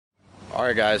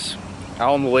Alright guys,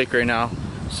 out on the lake right now.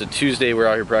 It's a Tuesday, we're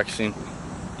out here practicing.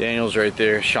 Daniel's right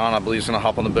there. Sean, I believe, is gonna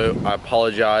hop on the boat. I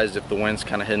apologize if the wind's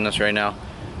kind of hitting us right now.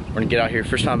 We're gonna get out here.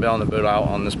 First time I've been on the boat out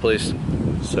on this place.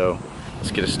 So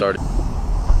let's get it started. Dude,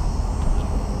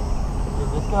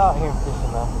 let's go out here and fish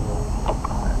some afternoon.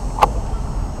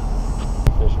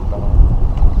 Fishing better.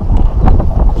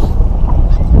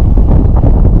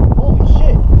 Holy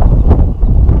shit!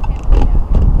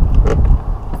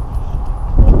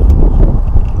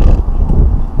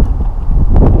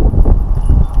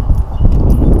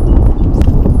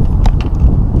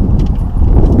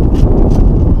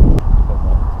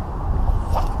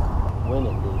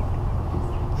 Winning, dude.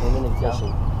 Winning and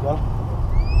fishing. Yeah.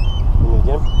 You need to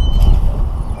get him?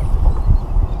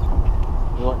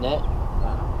 You want net?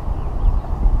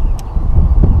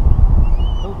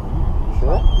 Oh, you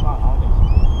sure?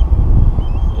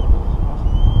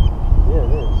 Yeah,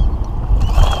 it is.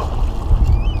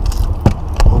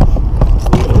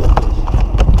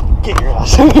 Get your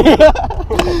ass.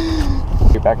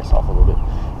 Back us off a little bit.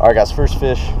 Alright guys, first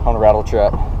fish on the rattle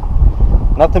trap.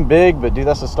 Nothing big, but dude,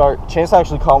 that's the start. Chance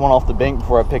actually caught one off the bank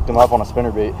before I picked him up on a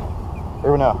spinnerbait.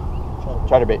 Or no,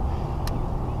 chatterbait.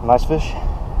 Nice fish.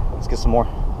 Let's get some more.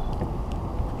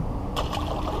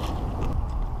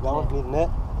 Got one? Need a net?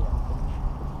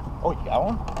 Oh, you got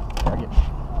one? There,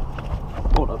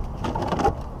 hold up.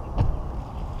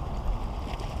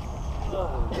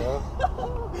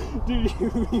 Oh, dude,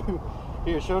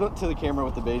 here, show it up to the camera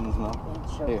with the bait in his mouth.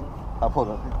 Here, I'll pull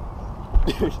it up.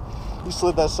 Dude, you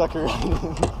slid that sucker right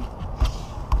in.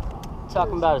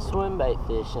 Talking about a swim bait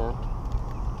fish, huh?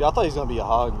 Dude, I thought he was gonna be a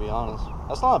hog, to be honest.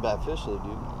 That's not a bad fish though,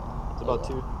 dude. It's about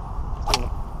two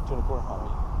and a quarter.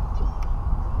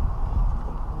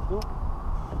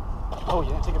 Oh, you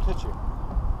didn't take a picture.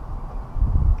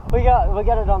 We got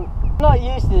it on. I'm not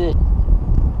used to this.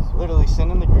 Literally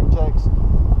sending the group text.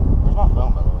 Where's my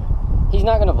phone, by the way? He's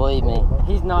not gonna believe me.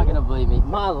 He's not gonna believe me.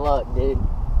 My luck, dude.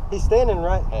 He's standing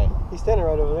right. Hey, he's standing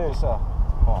right over there. So,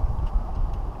 hold on.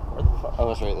 Where the fuck?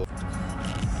 Oh, it's right there.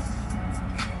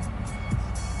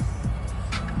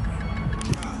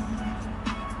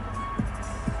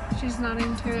 She's not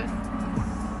into it.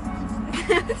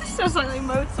 This sounds like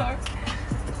Mozart.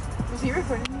 Was he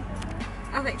recording me?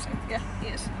 I think so. Yeah, he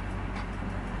is.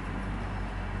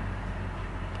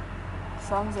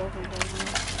 Song's over, baby.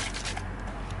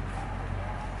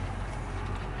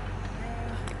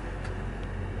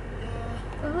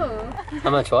 Oh. How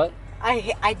much what?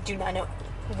 I do not know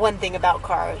one thing about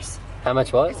cars. How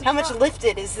much what? How much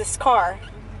lifted is this car?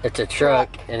 It's a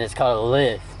truck, and it's called a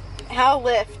lift. How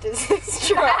lift is this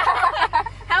truck?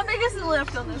 How big is the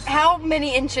lift on this? How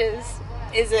many inches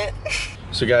is it?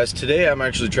 So guys, today I'm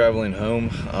actually traveling home.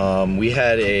 We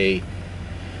had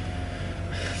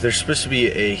there's supposed to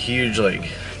be a huge like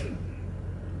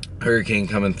hurricane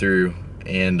coming through,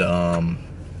 and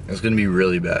it's gonna be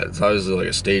really bad. It's obviously like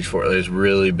a stage 4. It's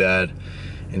really bad,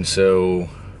 and so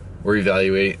we're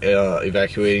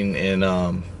evacuating, and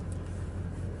I'm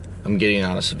getting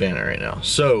out of Savannah right now.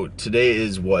 So today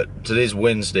is what? Today's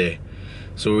Wednesday.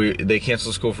 So they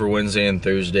canceled school for Wednesday and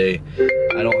Thursday.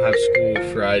 I don't have school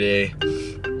Friday.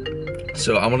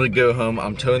 So I'm gonna go home.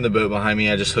 I'm towing the boat behind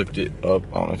me. I just hooked it up.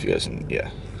 I don't know if you guys can, yeah.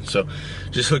 So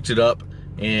just hooked it up,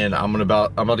 and I'm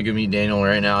about to go meet Daniel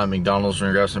right now at McDonald's. We're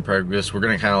gonna grab some breakfast. We're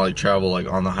gonna kind of like travel like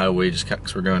on the highway, just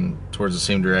because we're going towards the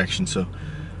same direction. So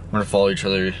we're gonna follow each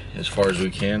other as far as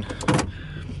we can.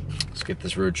 Let's get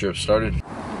this road trip started.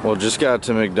 Well, just got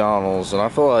to McDonald's, and I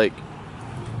feel like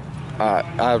I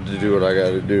have to do what I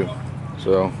gotta do.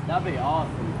 So That'd be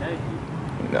awesome, thank you.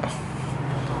 no,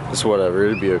 it's whatever.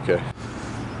 It'll be okay.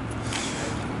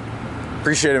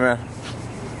 Appreciate it, man.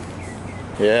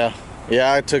 Yeah,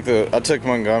 I took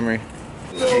Montgomery.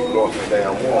 Keep walking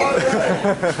down one.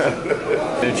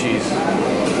 New cheese.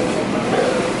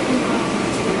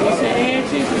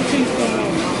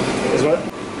 Is what?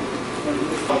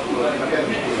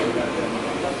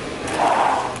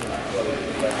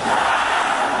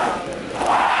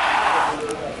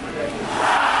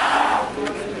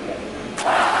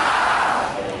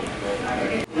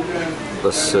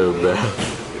 That's so bad.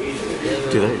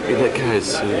 Dude, that guy is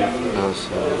so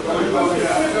awesome.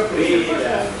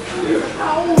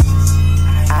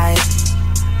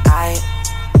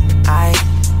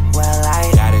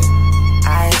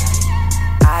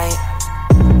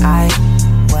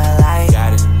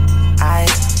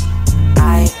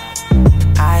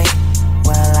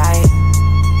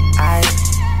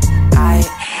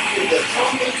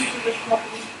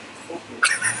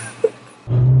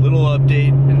 Little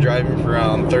update, been driving for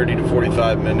around 30 to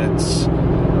 45 minutes,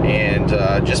 and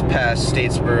just past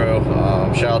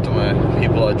Statesboro. Shout out to my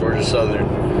people at Georgia Southern.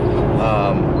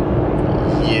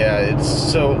 Yeah,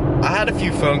 so I had a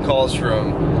few phone calls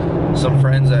from some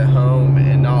friends at home,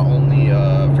 and not only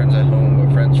friends at home,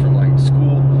 but friends from like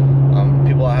school,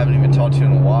 people I haven't even talked to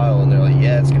in a while, and they're like,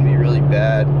 yeah, it's gonna be really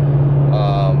bad.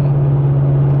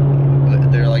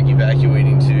 They're like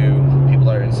evacuating to people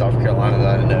that are in South Carolina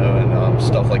that I know, and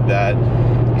stuff like that.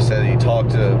 He said he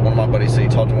talked to, one of my buddies said he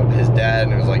talked to his dad,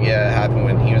 and it was like, yeah, it happened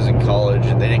when he was in college,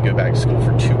 and they didn't go back to school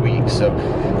for 2 weeks. So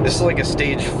this is like a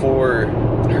stage 4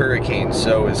 hurricane,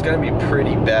 so it's gonna be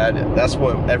pretty bad. That's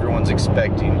what everyone's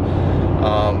expecting.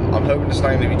 I'm hoping it's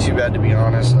not gonna be too bad, to be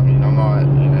honest. I mean, I'm not,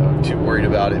 you know, too worried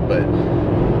about it, but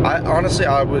I honestly,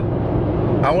 I wouldn't,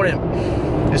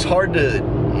 it's hard to,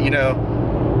 you know,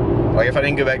 like if I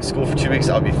didn't go back to school for 2 weeks,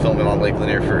 I'll be filming on Lake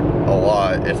Lanier for a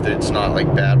lot if it's not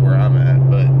like bad where I'm at.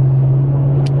 But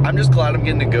I'm just glad I'm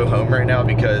getting to go home right now,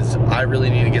 because I really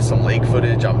need to get some lake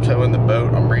footage. I'm towing the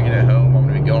boat, I'm bringing it home. I'm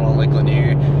gonna be going on Lake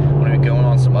Lanier, I'm gonna be going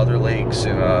on some other lakes,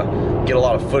 and get a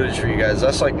lot of footage for you guys.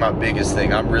 That's like my biggest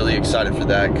thing. I'm really excited for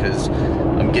that, because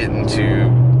I'm getting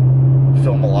to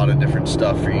film a lot of different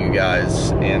stuff for you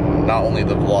guys, and not only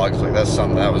the vlogs. Like that's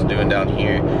something that I was doing down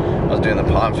here. I was doing the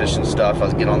pond fishing stuff. I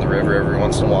was getting on the river every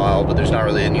once in a while, but there's not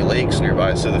really any lakes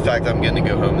nearby. So the fact that I'm getting to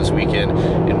go home this weekend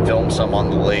and film some on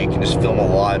the lake, and just film a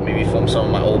lot, maybe film some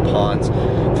of my old ponds,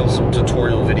 film some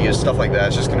tutorial videos, stuff like that,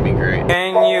 it's just gonna be great.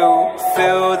 Can you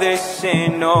feel this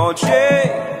energy?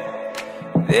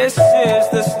 This is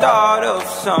the start of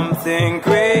something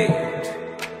great.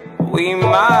 We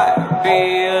might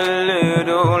be a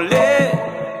little late,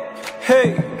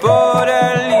 hey, but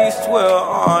at least we're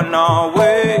on our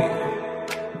way.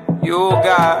 You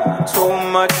got too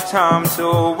much time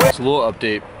to wait. It's a little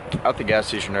update at the gas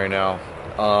station right now.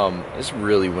 It's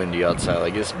really windy outside,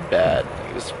 like it's bad,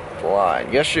 like it's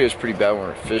flying. Yesterday was pretty bad when we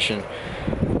were fishing,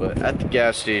 but at the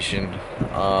gas station,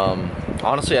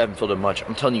 honestly I haven't filled it much.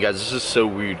 I'm telling you guys, this is so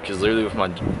weird, because literally with my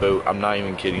boat, I'm not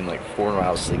even kidding, like 4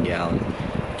 miles to the gallon.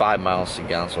 5 miles to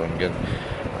gallon, so I'm getting,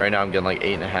 right now I'm getting like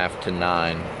 8.5 to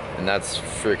 9, and that's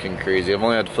freaking crazy. I've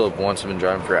only had to fill up once. I've been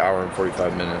driving for an hour and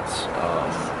 45 minutes.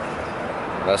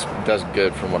 That's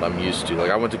good from what I'm used to. Like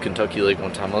I went to Kentucky Lake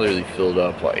one time, I literally filled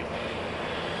up like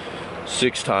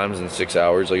 6 times in 6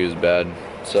 hours. Like it was bad.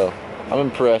 So I'm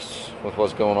impressed with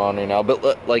what's going on right now.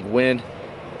 But like when,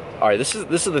 all right, this is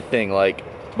the thing. Like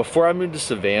before I moved to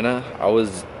Savannah, I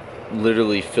was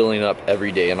literally filling up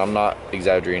every day, and I'm not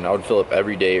exaggerating. I would fill up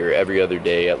every day or every other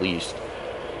day at least.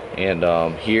 And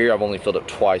here I've only filled up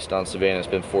twice down Savannah. It's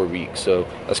been 4 weeks, so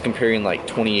that's comparing like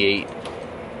 28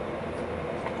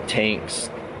 tanks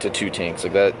to 2 tanks.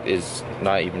 Like that is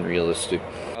not even realistic.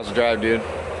 How's the drive, dude?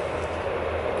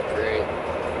 Great.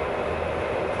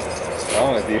 What's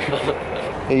wrong with you?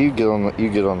 Hey, you get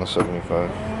on the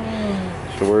 75.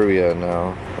 So where are we at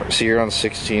now? So you're on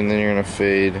 16, then you're gonna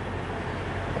fade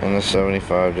and the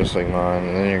 75 just like mine,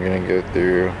 and then you're gonna go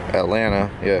through Atlanta.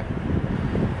 Yeah,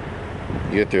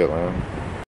 you get through Atlanta.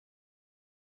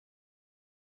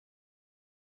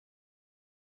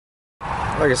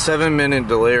 Like a 7-minute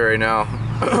delay right now.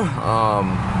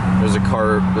 There's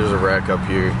a wreck up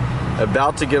here.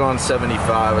 About to get on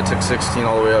 75. I took 16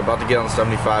 all the way up, about to get on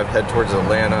 75, head towards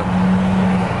Atlanta.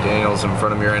 Daniel's in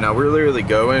front of me right now. We're literally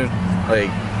going like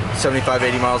 75,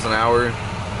 80 miles an hour.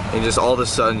 And just all of a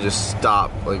sudden just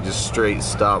stop, like just straight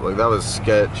stop. Like that was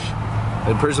sketch.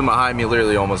 The person behind me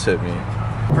literally almost hit me.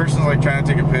 The person's like trying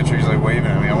to take a picture, he's like waving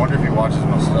at me. I wonder if he watches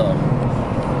my stuff.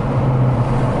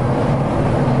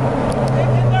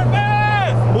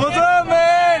 What's up,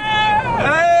 man?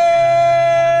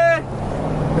 Hey!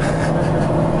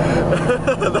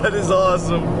 That is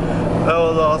awesome. That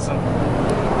was awesome.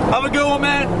 Have a good one,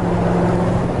 man.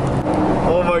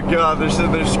 Oh my God, they're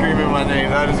sitting there screaming my name.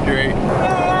 That is great.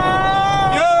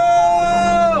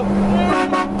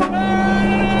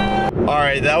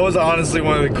 Alright, that was honestly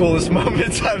one of the coolest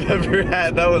moments I've ever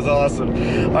had. That was awesome.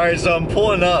 Alright, so I'm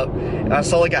pulling up, and I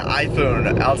saw like an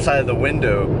iPhone outside of the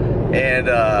window, and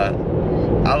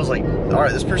I was like,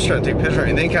 alright, this person's trying to take a picture of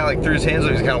me. And then he kind of like threw his hands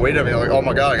up, he's kind of waiting at me. I'm like, oh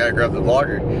my God, I gotta grab the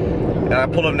vlogger. And I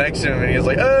pulled up next to him, and he was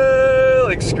like, oh,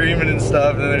 like screaming and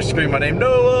stuff, and then they're screaming my name,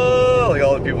 Noah, like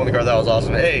all the people in the car. That was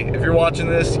awesome. Hey, if you're watching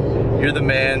this, you're the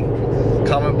man.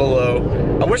 Comment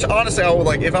below. I wish, honestly, I would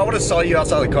like, if I would have saw you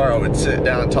outside the car, I would sit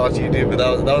down and talk to you, dude. But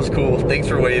that was cool. Thanks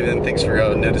for waving. Thanks for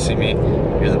noticing me.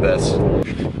 You're the best. Oh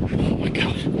my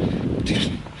God,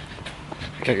 dude.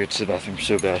 I gotta go to the bathroom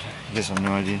so bad. You guys have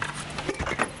no idea.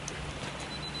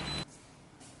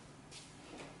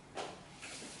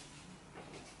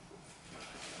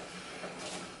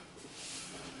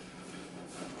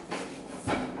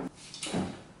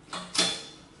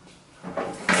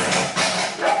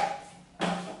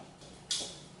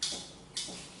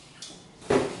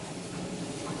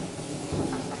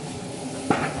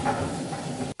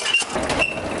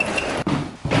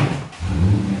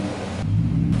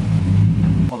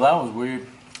 that was weird.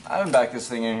 I haven't backed this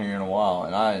thing in here in a while,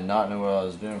 and I did not know what I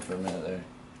was doing for a minute there.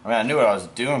 I mean, I knew what I was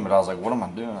doing, but I was like, what am I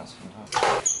doing at the same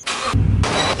time?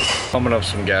 Pumping up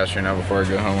some gas right now before I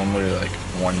go home. I'm literally like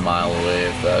 1 mile away,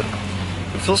 if that.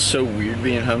 It feels so weird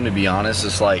being home, to be honest.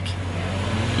 It's like,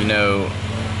 you know,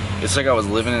 it's like I was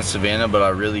living in Savannah, but I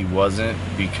really wasn't,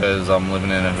 because I'm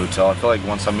living in a hotel. I feel like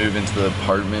once I move into the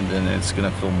apartment, then it's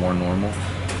gonna feel more normal.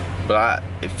 But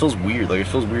it feels weird. Like, it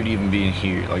feels weird even being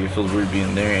here. Like, it feels weird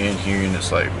being there and here, and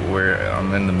it's like where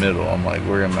I'm in the middle. I'm like,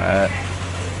 where am I at?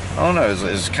 I don't know.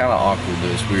 It's kind of awkward,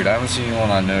 though. It's weird. I haven't seen anyone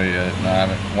I know yet. No, I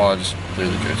haven't. Well, I just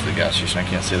literally go to the gas station. I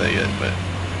can't say that yet, but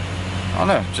I don't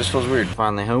know. It just feels weird.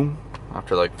 Finally home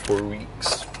after like 4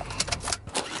 weeks.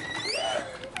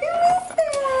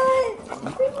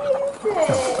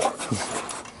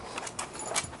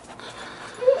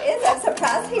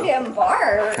 Surprised he didn't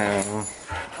bark. Oh.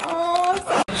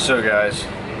 So guys,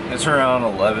 it's around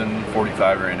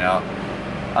 11:45 right now.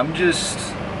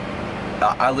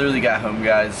 I literally got home,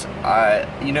 guys.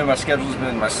 You know, my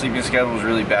sleeping schedule was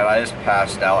really bad. I just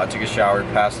passed out. I took a shower,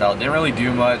 passed out. Didn't really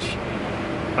do much.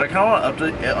 But I kind of want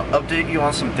to update you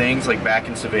on some things, like back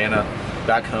in Savannah,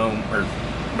 back home, or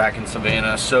back in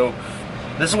Savannah. So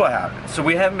this is what happened. So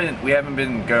we haven't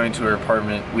been going to our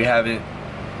apartment. We haven't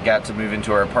got to move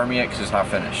into our apartment yet because it's not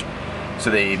finished. So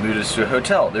they moved us to a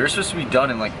hotel. They were supposed to be done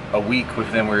in like a week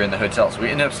with them. We were in the hotel. So we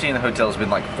ended up staying in the hotel. It's been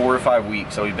like 4 or 5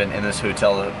 weeks that we've been in this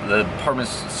hotel. The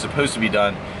apartment's supposed to be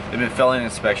done. They've been failing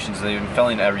inspections. They've been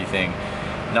failing everything.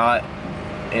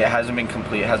 It hasn't been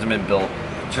complete. It hasn't been built.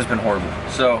 It's just been horrible.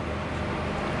 So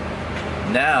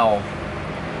now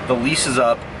the lease is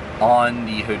up on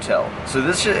the hotel. So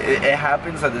it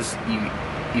happens that this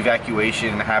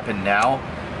evacuation happened now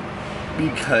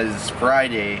because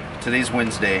Friday, today's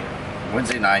Wednesday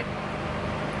night,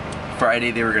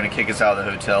 Friday they were gonna kick us out of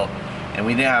the hotel, and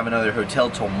we didn't have another hotel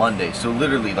till Monday. So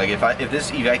literally, like, if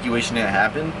this evacuation didn't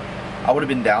happen, I would have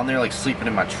been down there like sleeping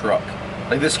in my truck.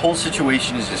 Like, this whole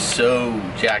situation is just so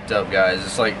jacked up, guys.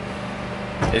 It's like,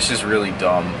 it's just really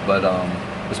dumb. But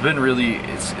it's been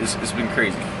been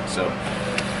crazy. So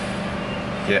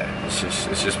yeah,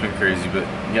 it's just been crazy. But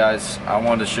guys, I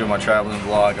wanted to show my traveling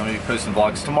vlog. I'm gonna be posting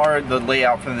vlogs tomorrow. The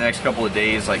layout for the next couple of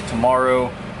days, like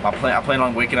tomorrow, I plan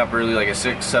on waking up early, like at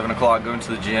 6, 7 o'clock, going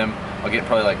to the gym. I'll get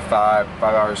probably like 5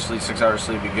 hours sleep, 6 hours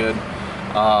sleep, be good.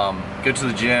 Go to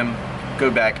the gym,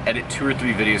 go back, edit 2 or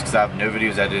 3 videos because I have no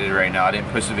videos edited right now. I didn't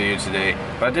post a video today,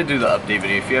 but I did do the update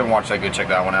video. If you haven't watched that, go check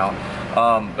that one out.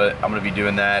 But I'm gonna be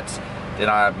doing that. Then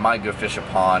I might go fish a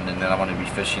pond, and then I'm gonna be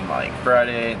fishing like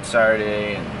Friday and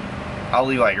Saturday, and I'll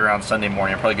leave like around Sunday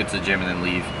morning. I'll probably get to the gym and then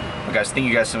leave. But guys, thank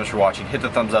you guys so much for watching. Hit the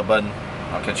thumbs up button.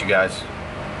 I'll catch you guys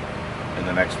in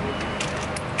the next one.